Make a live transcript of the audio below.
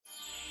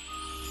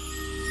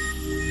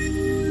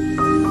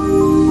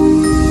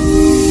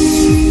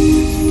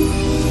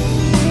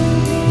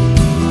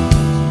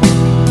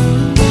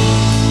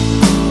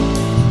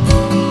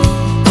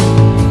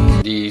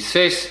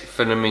6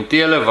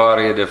 fundamentele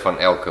waarhede van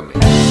elke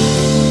mens.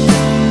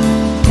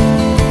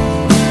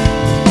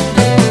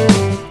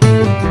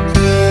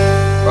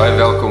 Baie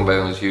welkom by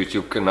ons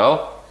YouTube kanaal.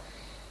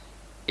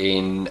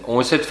 En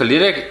ons het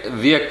verlede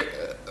week,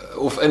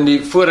 of in die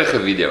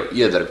vorige video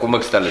eerder, kom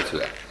ek stel dit so,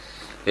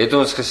 het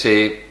ons gesê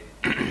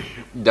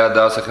dat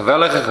daar 'n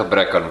gewellige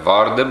gebrek aan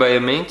waarde by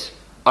 'n mens,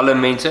 alle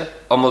mense,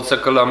 almal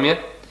sukkel daarmee,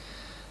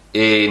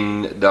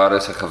 en daar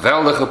is 'n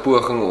geweldige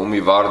poging om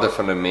die waarde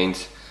van 'n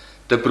mens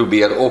te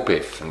probeer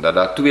ophef, en dat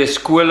daar 2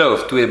 skole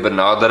of 2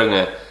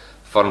 benaderinge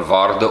van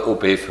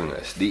waardeopheffing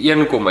is. Die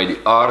een kom uit die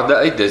aarde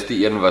uit, dis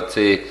die een wat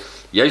sê,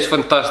 jy's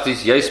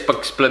fantasties, jy's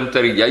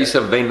piksplinter, jy's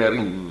 'n wenner,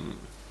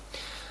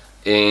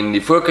 en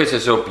die fokus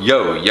is op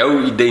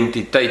jou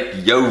identiteit,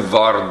 jou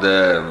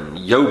waarde,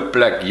 jou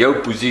plek, jou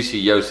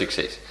posisie, jou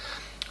sukses.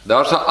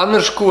 Daar's 'n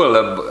ander skool,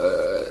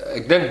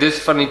 ek dink dis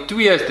van die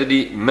 2 is dit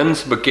die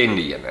minst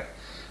bekende ene.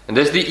 En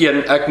dis die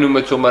een, ek noem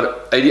dit sommer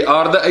uit die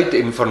aarde uit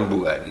en van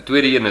bo. Die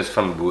tweede een is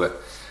van bo.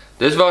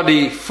 Dis waar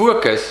die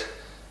fokus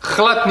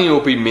glad nie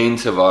op die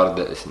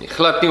mensewaarde is nie,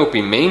 glad nie op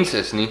die mens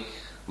is nie,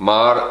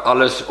 maar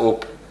alles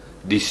op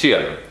die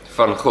Seun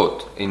van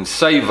God en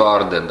sy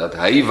waarde, en dat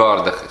hy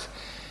waardig is.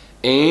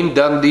 En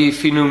dan die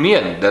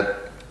fenomeen, dat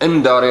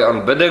in daardie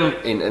aanbidding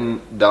en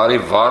in daardie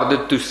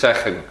waarde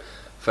toesegging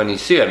van die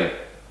Seun,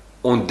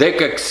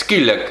 ontdek ek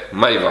skielik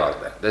my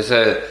waarde.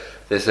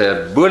 Dis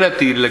 'n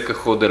bonatuurlike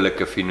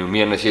goddelike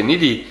fenomeen. As jy nie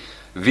die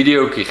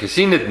videoetjie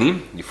gesien het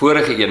nie, die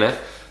vorige ene,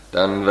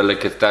 dan wil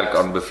ek dit sterk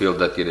aanbeveel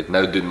dat jy dit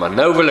nou doen. Maar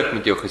nou wil ek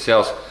met jou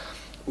gesels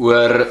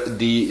oor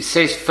die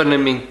 6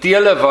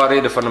 fundamentele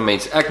waarhede van 'n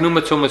mens. Ek noem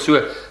dit sommer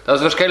so, daar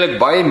is waarskynlik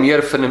baie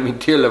meer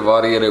fundamentele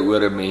waarhede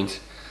oor 'n mens,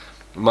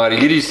 maar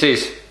hierdie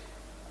 6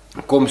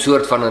 kom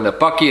soort van in 'n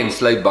pakkie en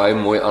sluit baie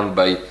mooi aan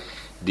by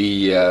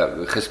die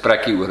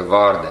gesprekkie oor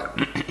waarde.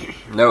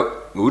 Nou,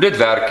 hoe dit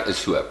werk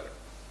is so.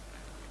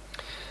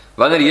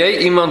 Wanneer jy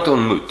iemand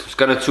ontmoet, ons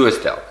kan dit so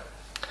stel,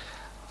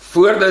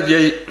 voordat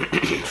jy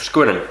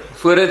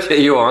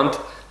jou hand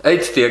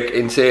uitsteek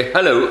en sê,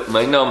 hallo,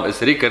 my naam is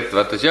Rickert,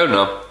 wat is jou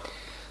naam?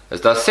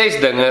 Is daar 6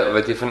 dinge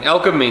wat jy van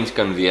elke mens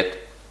kan weet,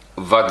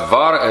 wat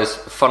waar is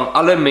van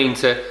alle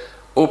mense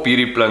op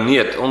hierdie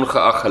planeet,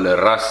 ongeag hulle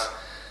ras,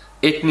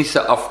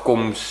 etniese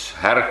afkoms,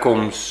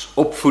 herkoms,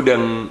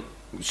 opvoeding,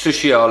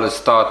 sosiale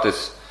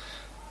status,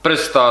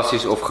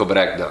 prestasies of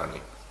gebrek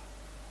daarin.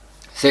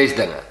 6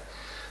 dinge.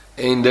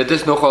 En dit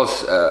is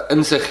nogals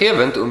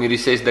insiggewend om hierdie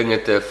 6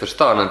 dinge te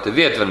verstaan en te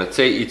weet, want dit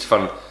sê iets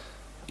van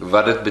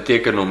wat dit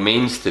beteken om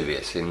mens te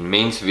wees, en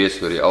mens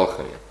wees oor die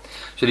algemeen.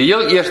 So die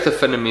heel eerste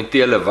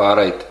fundamentele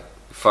waarheid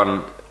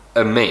van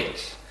 'n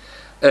mens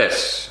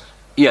is,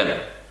 1,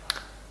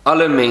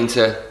 alle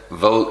mense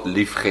wil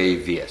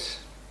liefgehê wees.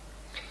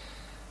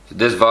 So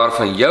dis waar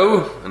van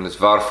jou, en dis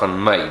waar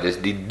van my,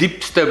 dis die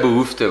diepste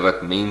behoefte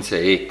wat mense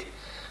het.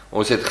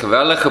 Ons het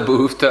gewellige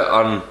behoefte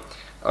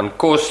aan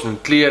kos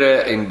en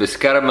klere en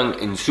beskerming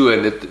en so,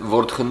 en dit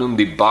word genoem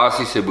die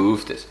basiese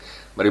behoeftes.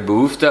 Maar die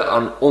behoefte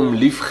aan om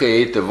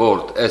liefgehê te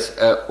word is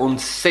 'n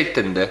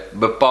ontsettende,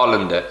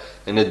 bepalende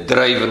en 'n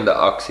drywende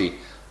aksie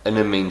in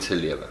 'n mens se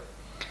lewe.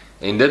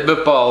 En dit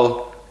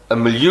bepaal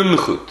 'n miljoen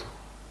goed.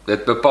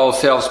 Dit bepaal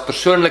selfs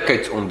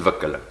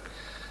persoonlikheidsontwikkeling.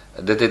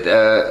 Dit het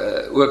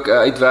ook 'n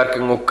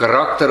uitwerking op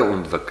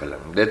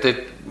karakterontwikkeling. Dit het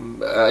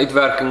 'n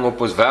uitwerking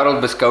op ons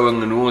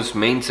wêreldbeskouing en hoe ons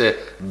mense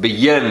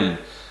beheer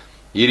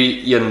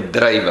hierdie een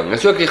drywing. Dit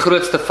is ook die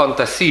grootste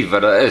fantasie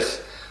wat daar is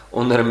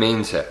onder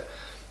mense.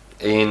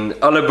 En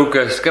alle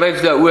boeke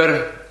skryf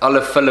daaroor,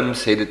 alle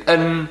films het dit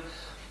in,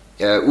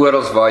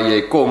 orals waar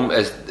jy kom,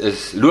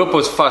 loop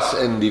ons vas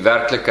in die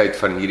werklikheid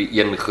van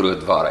hierdie een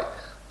groot waarheid.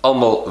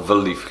 Almal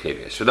wil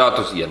liefgehê wees. So daar het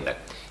ons een ding.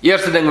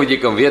 Eerste ding wat jy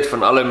kan weet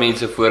van alle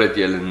mense voordat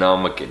jy hulle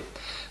name ken.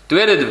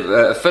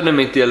 Tweede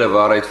fundamentele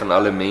waarheid van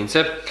alle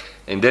mense,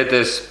 en dit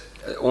is,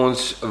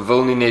 ons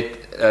wil nie net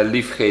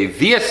liefgehê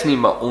wees nie,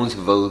 maar ons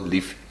wil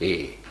lief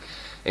hê.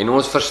 En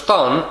ons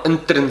verstaan,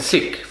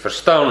 intrinsiek,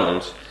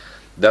 ons,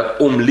 dat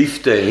om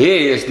lief te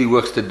hê is die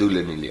hoogste doel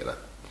in die lewe.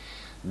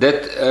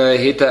 Dit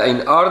het 'n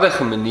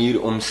eienaardige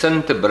manier om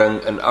sin te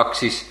bring in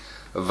aksies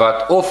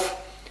wat of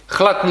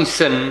glad nie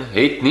sin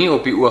het nie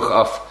op die oog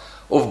af,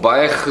 of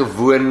baie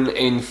gewoon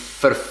en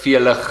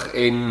vervelig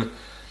en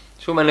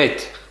sommer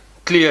net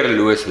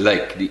kleurloos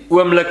lyk. Die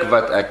oomblik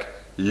wat ek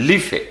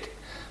lief het,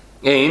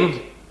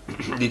 en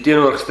die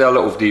teenoorgestelde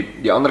of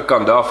die ander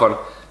kant daarvan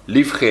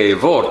liefgehê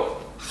word,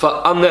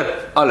 verander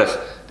alles.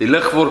 Die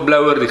lig word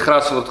blouer, die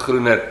gras word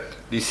groener,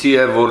 die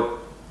see word,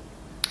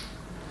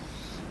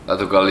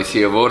 wat ook al die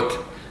see word,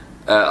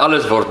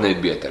 alles word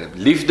net beter.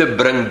 Liefde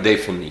bring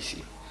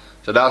definisie.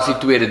 So daar is die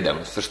tweede ding,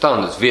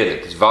 verstaan, dis weet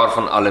dit, is waar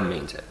van alle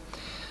mense.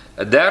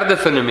 'n Derde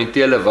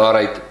fundamentele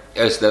waarheid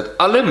is dat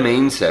alle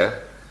mense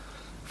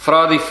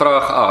vra die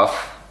vraag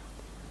af,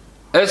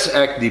 is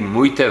ek die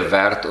moeite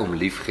werd om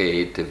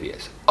liefgehê te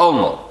wees?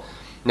 Almal.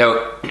 Nou,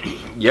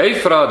 jy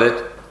vra dit,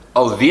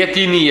 al weet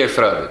jy nie, jy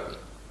vra dit nie.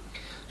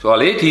 So al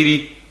het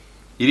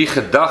hierdie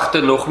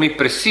gedagte nog nie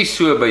presies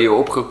so by jou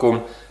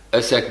opgekom,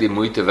 is ek die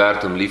moeite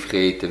werd om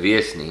liefgehê te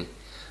wees nie.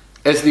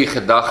 is die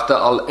gedagte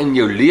al in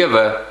jou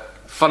lewe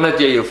vandat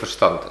jy jou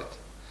verstand het.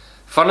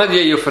 Vandat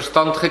jy jou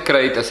verstand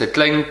gekry het as 'n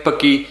klein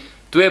pikkie,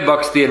 2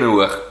 bakstene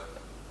hoog,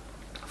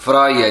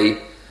 vra jy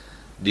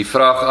die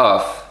vraag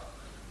af,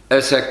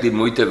 is ek die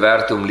moeite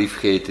werd om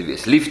liefgehad te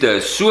wees? Liefde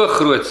is so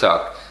groot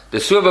saak,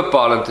 dit is so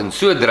bepalend en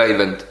so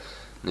drywend,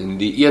 en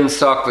die een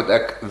saak wat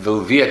ek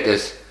wil weet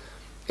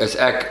is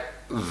ek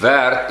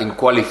werd en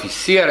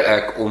kwalifiseer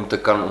ek om te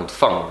kan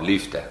ontvang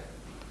liefde?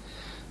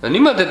 Nou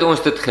niemand het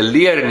ons dit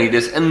geleer nie,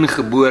 dis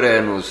ingebore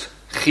in ons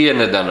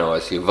gene dan nou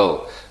as jy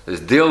wil. Dis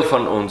deel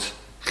van ons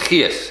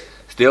gees,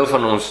 dis deel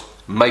van ons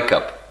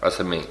make-up as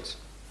 'n mens.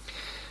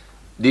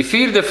 Die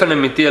 4de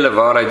fundamentele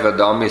waarheid wat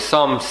daarmee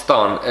saam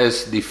staan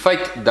is die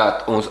feit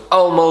dat ons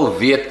almal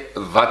weet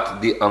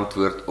wat die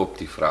antwoord op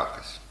die vraag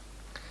is.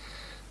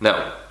 Nou,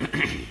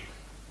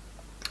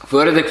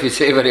 voordat ek vir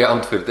sê wat die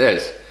antwoord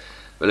is,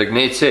 wil ek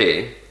net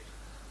sê,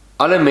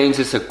 alle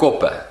mense se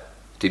koppe,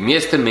 die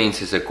meeste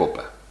mense se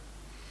koppe,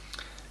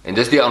 en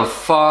dis die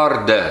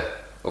aanvaarde,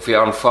 of die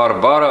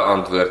aanvaarbare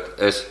antwoord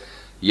is,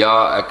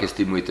 ja, ek is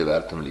die moeite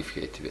werd om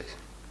liefgehad te wees.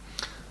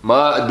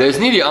 Maar dis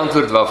nie die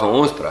antwoord waarvan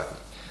ons praat nie.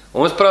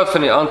 Ons praat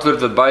van die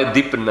antwoord wat baie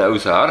diep in ou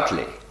se hart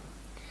lê.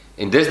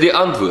 En dis die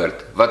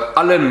antwoord wat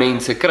alle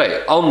mense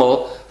kry.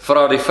 Almal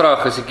vra die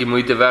vraag, is ek die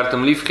moeite werd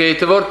om liefgehad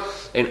te word?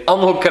 En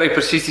almal kry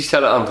presies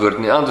dieselfde antwoord,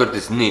 en die antwoord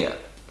is nee.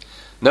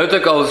 Nou het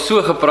ek al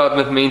so gepraat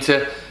met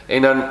mense,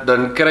 en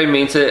dan kry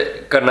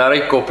mense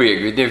kanarie koppie,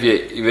 ek weet nie of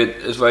jy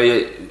weet, is waar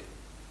jy,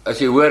 as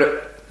jy hoor,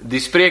 die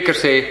spreker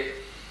sê,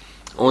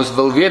 ons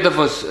wil weet of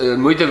ons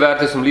moeite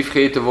werd is om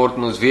liefgehad te word,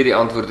 en ons weet die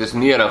antwoord is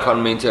nee, dan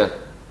gaan mense,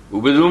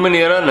 hoe bedoel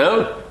meneer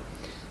nou?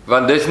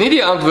 Want dis nie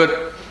die antwoord,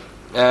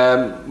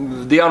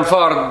 die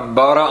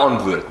aanvaarbare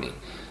antwoord nie.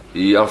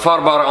 Die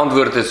aanvaarbare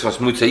antwoord is, ons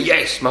moet sê,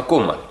 yes, maar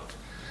kom man.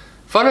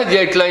 Vandat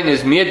jy klein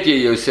is, meet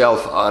jy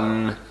jouself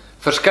aan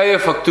verskeie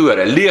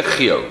faktore,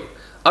 legio,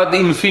 ad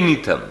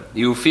infinitum,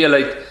 die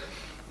hoeveelheid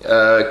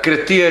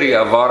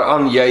kriteria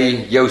waaraan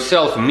jy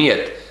jouself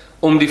meet,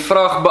 om die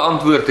vraag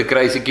beantwoord te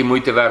kry, is ek die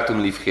moeite werd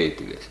om liefgehad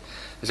te wees.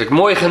 Is ek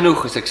mooi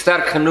genoeg, is ek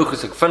sterk genoeg,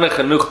 is ek vinnig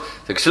genoeg,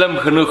 is ek slim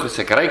genoeg, is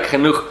ek ryk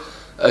genoeg,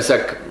 is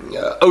ek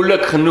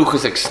oulik genoeg,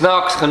 is ek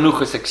snaaks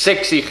genoeg, is ek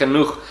sexy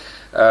genoeg,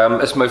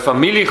 is my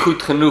familie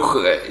goed genoeg,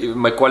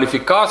 my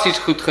kwalifikasies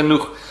goed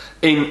genoeg,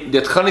 en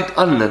dit gaan net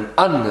aan en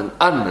aan en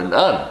aan en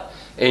aan.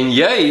 En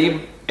jy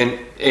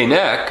en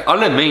ek,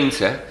 alle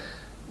mense,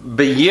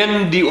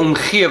 beheen die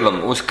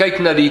omgewing, ons kyk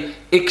na die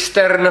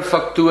eksterne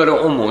faktore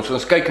om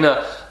ons kyk na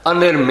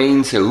ander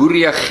mense, hoe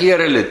reageer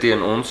hulle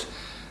teen ons,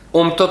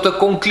 om tot 'n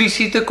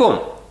konklusie te kom.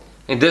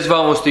 En dis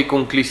waar ons die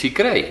konklusie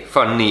kry,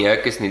 van nee,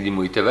 ek is nie die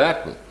moeite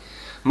werd nie.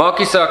 Maak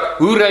nie saak,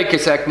 hoe ryk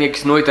is ek nie, ek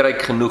is nooit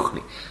ryk genoeg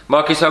nie.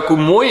 Maak nie saak, hoe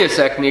mooi is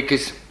ek nie, ek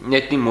is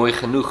net nie mooi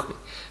genoeg nie.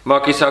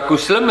 Maak nie saak, hoe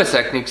slim is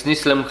ek nie, ek is nie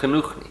slim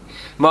genoeg nie.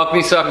 Maak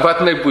nie saak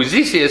wat my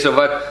posisie is, of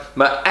wat,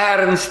 maar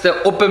ernste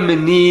op 'n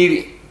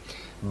manier,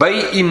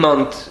 by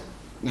iemand,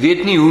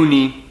 weet nie hoe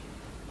nie,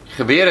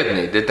 gebeur het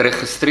nie, dit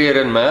registreer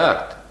in my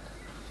hart.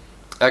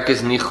 Ek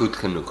is nie goed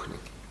genoeg nie.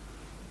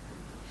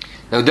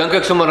 Nou dink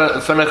ek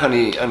sommer vinnig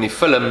aan die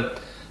film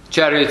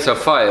Chariots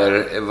of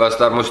Fire, was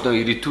daar mos nou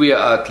hierdie 2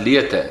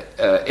 atlete,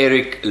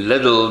 Eric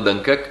Liddell,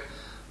 dink ek,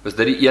 was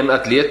dit die een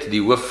atleet,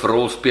 die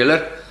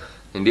hoofrolspeler,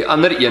 en die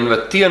ander een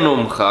wat teen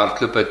hom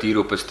gehardloop het hier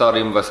op 'n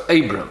stadium was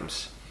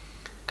Abrams.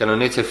 Kan nou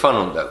net sy van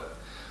onthou.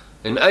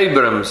 En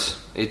Abrams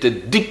het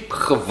 'n diep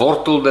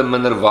gewortelde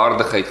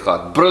minderwaardigheid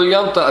gehad,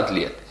 briljante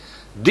atleet,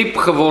 diep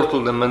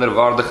gewortelde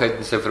minderwaardigheid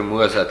in sy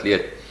vermoë as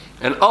atleet,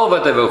 en al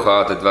wat hy wou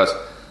gehad het was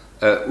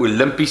 'n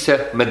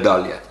Olimpiese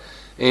medalje.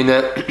 En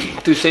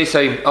toe sê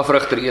sy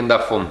afrigter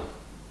eendag vir hom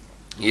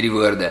hierdie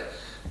woorde.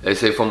 Hy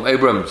sê vir hom,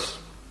 Abrams,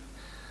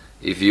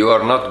 if you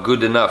are not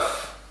good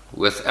enough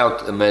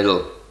without a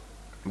medal,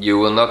 you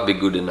will not be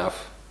good enough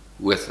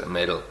with a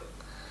medal.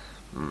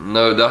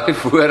 Nou, daai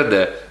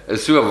woorde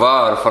is so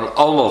waar van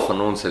almal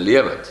van ons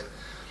lewens.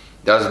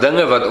 Daar's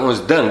dinge wat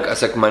ons dink,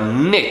 as ek maar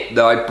net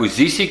daai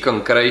posisie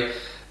kan kry,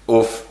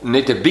 of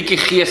net 'n bietjie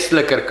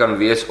geesteliker kan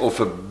wees, of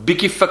 'n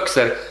bietjie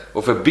fikser,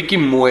 of 'n bietjie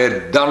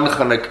mooier, dan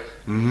gaan ek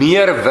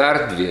meer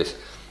werd wees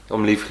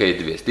om liefgehad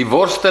te wees. Die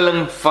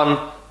worsteling van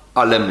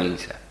alle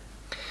mense.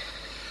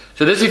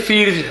 So dis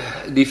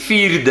die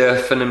vierde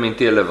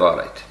fundamentele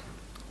waarheid.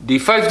 Die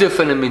 5de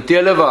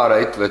fundamentele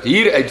waarheid wat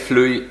hier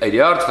uitvloei uit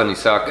die hart van die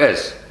saak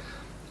is,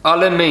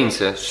 alle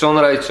mense,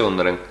 sonder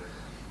uitsondering,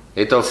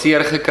 het al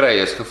seer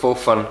gekry as gevolg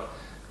van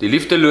die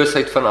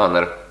liefdeloosheid van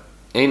ander,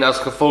 en as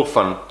gevolg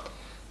van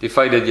die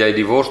feit dat jy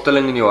die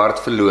worsteling in jou hart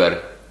verloor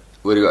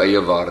oor jou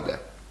eie waarde.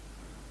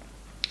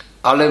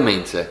 Alle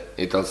mense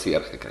het al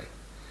seer gekry.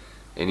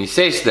 En die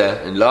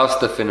 6de en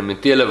laaste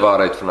fundamentele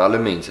waarheid van alle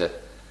mense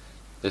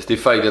is die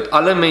feit dat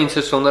alle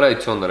mense sonder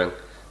uitsondering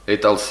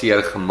het al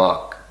seer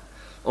gemaak.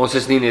 Ons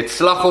is nie net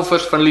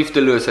slagoffers van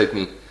liefdeloosheid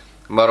nie,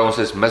 maar ons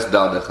is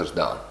misdadigers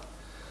daarin.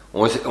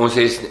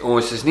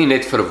 Ons is nie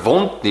net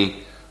verwond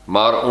nie,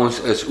 maar ons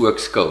is ook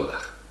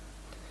skuldig.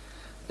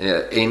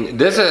 En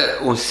dis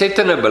 'n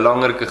ontsettende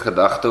belangrike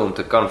gedagte om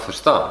te kan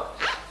verstaan.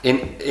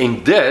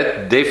 En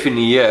dit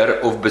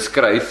definieer of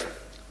beskryf,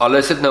 al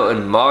is dit nou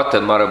in mate,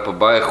 maar op 'n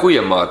baie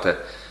goeie mate,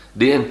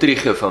 die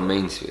intrige van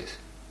menswees.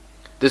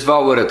 Dis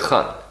waaroor dit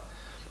gaan.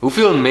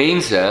 Hoeveel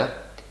mense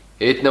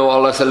het nou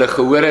al as hulle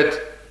gehoor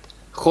het,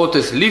 God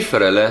is lief vir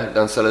hulle,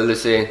 dan sal hulle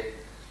sê,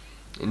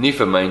 nie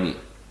vir my nie.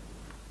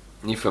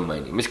 Nie vir my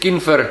nie.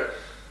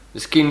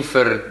 Miskien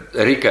vir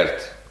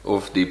Richard,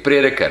 of die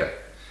prediker,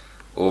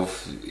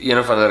 of een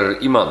of ander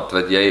iemand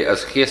wat jy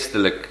as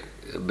geestelik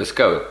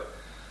beskou.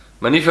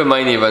 Maar nie vir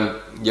my nie, want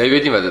jy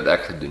weet nie wat dit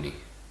ek gedoen nie.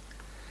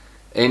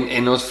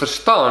 En ons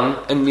verstaan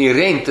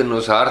inherent in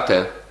ons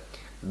harte,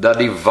 dat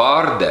die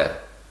waarde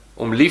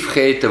om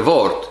liefgehet te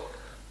word,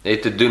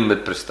 het te doen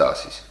met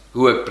prestasies.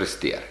 Hoe ek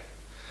presteer.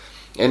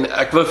 En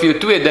ek wil vir jou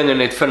 2 dinge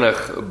net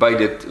vinnig by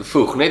dit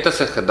voeg, net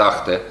as 'n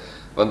gedagte,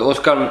 want ons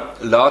kan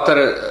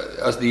later,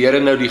 as die Here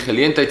nou die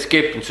geleentheid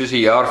skep, en soos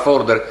die jaar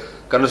vorder,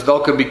 kan ons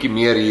dalk 'n bietjie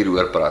meer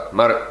hieroor praat.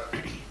 Maar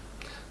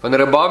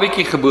wanneer 'n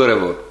babietjie gebore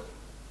word,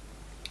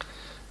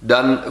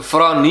 dan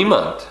vra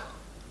niemand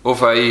of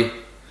hy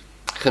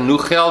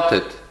genoeg geld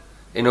het,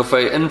 en of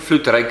hy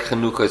invloedryk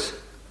genoeg is,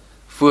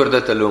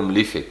 voordat hulle hom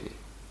lief het nie.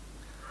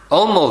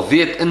 Almal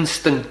weet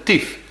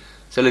instinktief,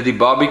 as hulle die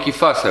babietjie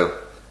vashou,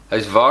 hy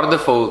is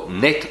waardevol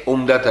net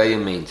omdat hy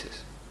 'n mens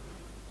is.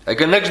 Hy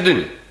kan niks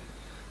doen.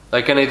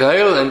 Hy kan net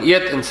huil en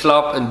eet en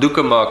slaap en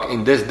doeke maak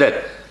en dis dit.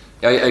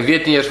 Hy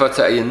weet nie eers wat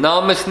sy eie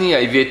naam is nie,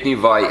 hy weet nie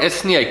waar hy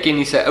is nie, hy ken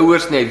nie sy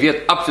ouers nie, hy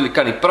weet absoluut,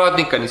 kan nie praat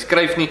nie, kan nie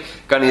skryf nie,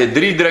 kan nie 'n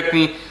 3 druk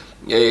nie,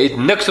 hy het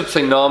niks op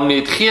sy naam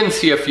nie, het geen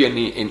CV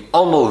nie, en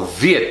almal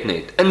weet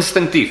net,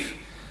 instinktief,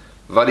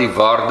 wat die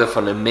waarde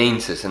van 'n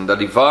mens is, en dat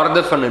die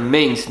waarde van 'n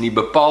mens nie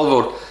bepaal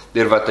word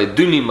deur wat hy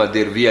doen nie, maar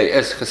deur wie hy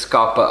is,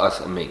 geskape as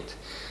 'n mens.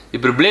 Die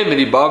probleem met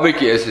die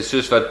babatjie is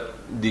soos wat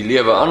die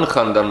lewe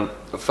aangaan, dan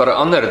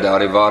verander daar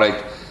die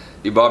waarheid.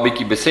 Die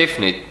babatjie besef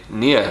net,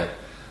 nee,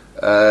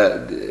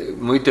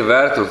 moeite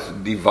werd of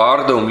die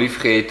waarde om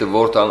liefgehet te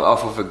word hang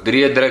af of ek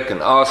 3 druk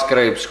en A's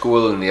kry op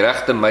skool en die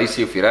regte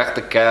meisie of die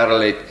regte kerel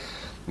het,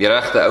 die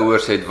regte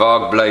ouers het,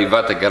 waar ek bly,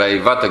 wat ek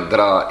ry, wat ek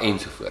dra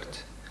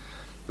ensovoorts.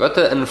 Wat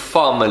 'n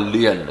infame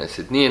leuen is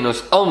dit nie, en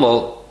ons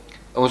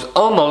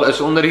almal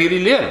is onder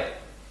hierdie leuen.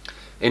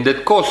 En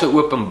dit kos 'n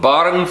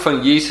openbaring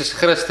van Jesus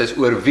Christus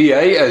oor wie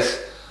hy is,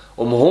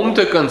 om hom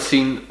te kan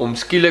sien, om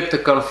skielik te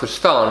kan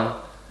verstaan,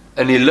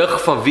 in die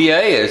lig van wie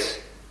hy is,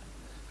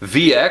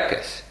 wie ek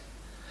is,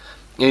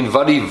 en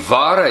wat die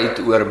waarheid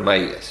oor my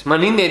is. Maar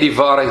nie net die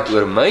waarheid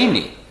oor my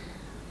nie,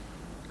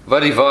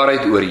 wat die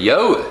waarheid oor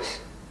jou is.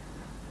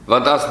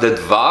 Want as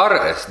dit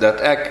waar is,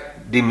 dat ek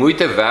die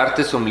moeite werd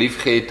is om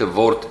liefgehet te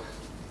word,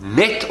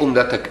 net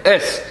omdat ek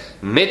is,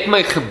 met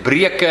my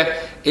gebreke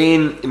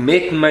en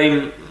met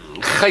my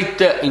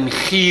geite en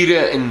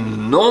giere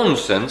en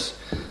nonsens,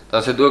 dan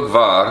is dit ook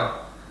waar,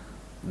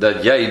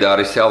 dat jy daar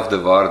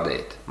dieselfde waarde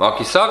het. Maak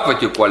nie saak wat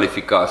jou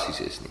kwalifikasies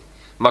is nie.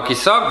 Maak nie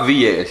saak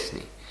wie jy is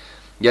nie.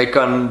 Jy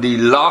kan die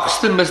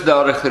laagste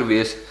misdadiger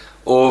wees,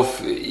 of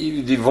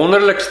die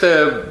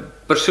wonderlikste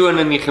persoon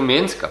in die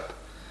gemeenskap.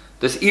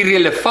 Dis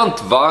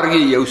irrelevant waar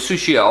jy jou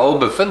sosiaal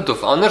bevind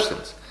of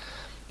andersins.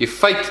 Die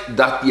feit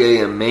dat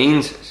jy 'n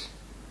mens is,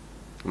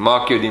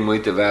 maak jou die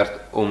moeite werd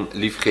om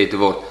liefgehet te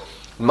word.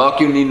 Maak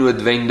jou nie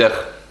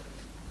noodwendig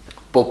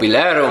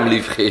populêr om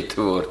liefgehet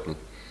te word nie.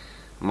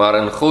 Maar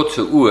in God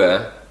se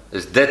oë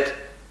is dit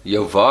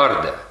jou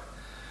waarde.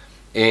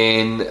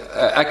 En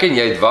ek en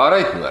jy het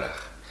waarheid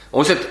nodig.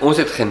 Ons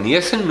het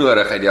genesing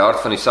nodig uit die hart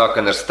van die saak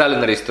en herstel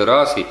en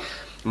restaurasie,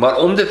 maar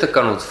om dit te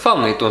kan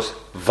ontvang het ons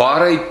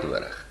waarheid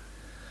nodig.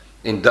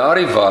 En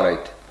daardie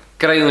waarheid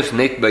kry ons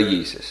net by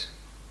Jesus.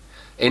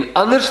 En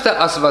anderste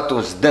as wat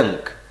ons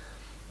dink,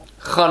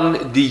 gaan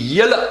die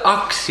hele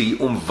aksie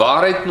om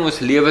waarheid in ons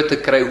lewe te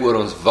kry oor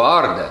ons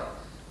waarde,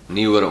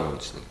 nie oor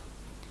ons nie.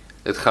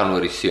 Dit gaan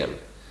oor die Seun.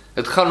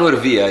 Dit gaan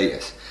oor wie hy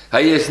is.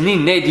 Hy is nie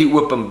net die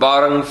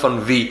openbaring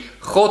van wie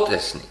God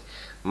is nie,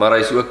 maar hy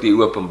is ook die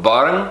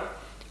openbaring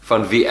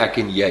van wie ek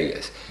en jy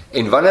is.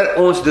 En wanneer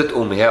ons dit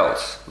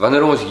omhels,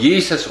 wanneer ons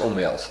Jesus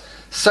omhels,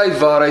 sy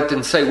waarheid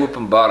en sy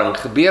openbaring,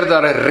 gebeur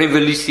daar 'n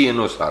revolusie in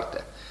ons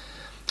harte.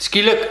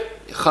 Skielik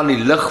gaan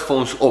die lig vir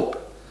ons op,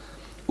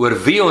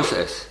 oor wie ons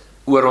is,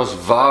 oor ons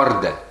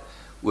waarde,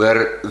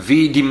 oor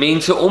wie die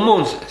mense om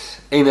ons is,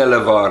 en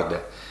hulle waarde.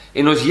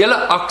 En ons hele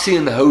aksie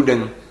en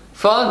houding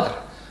verander.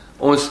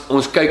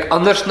 Ons kyk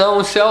anders na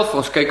onsself,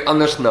 ons kyk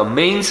anders na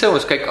mense,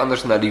 ons kyk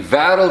anders na die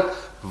wêreld,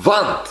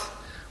 want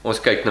ons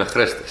kyk na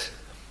Christus.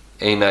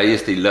 En hy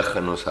is die lig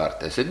in ons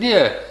harte. Is dit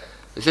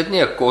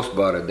nie 'n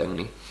kosbare ding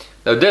nie?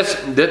 Nou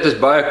dit is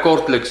baie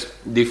kortliks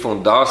die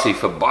fondasie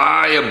vir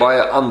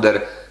baie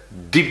ander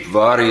diep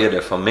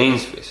waarhede van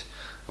menswees,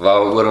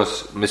 waaroor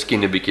ons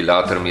miskien 'n bietjie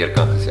later meer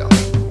kan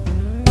gesels.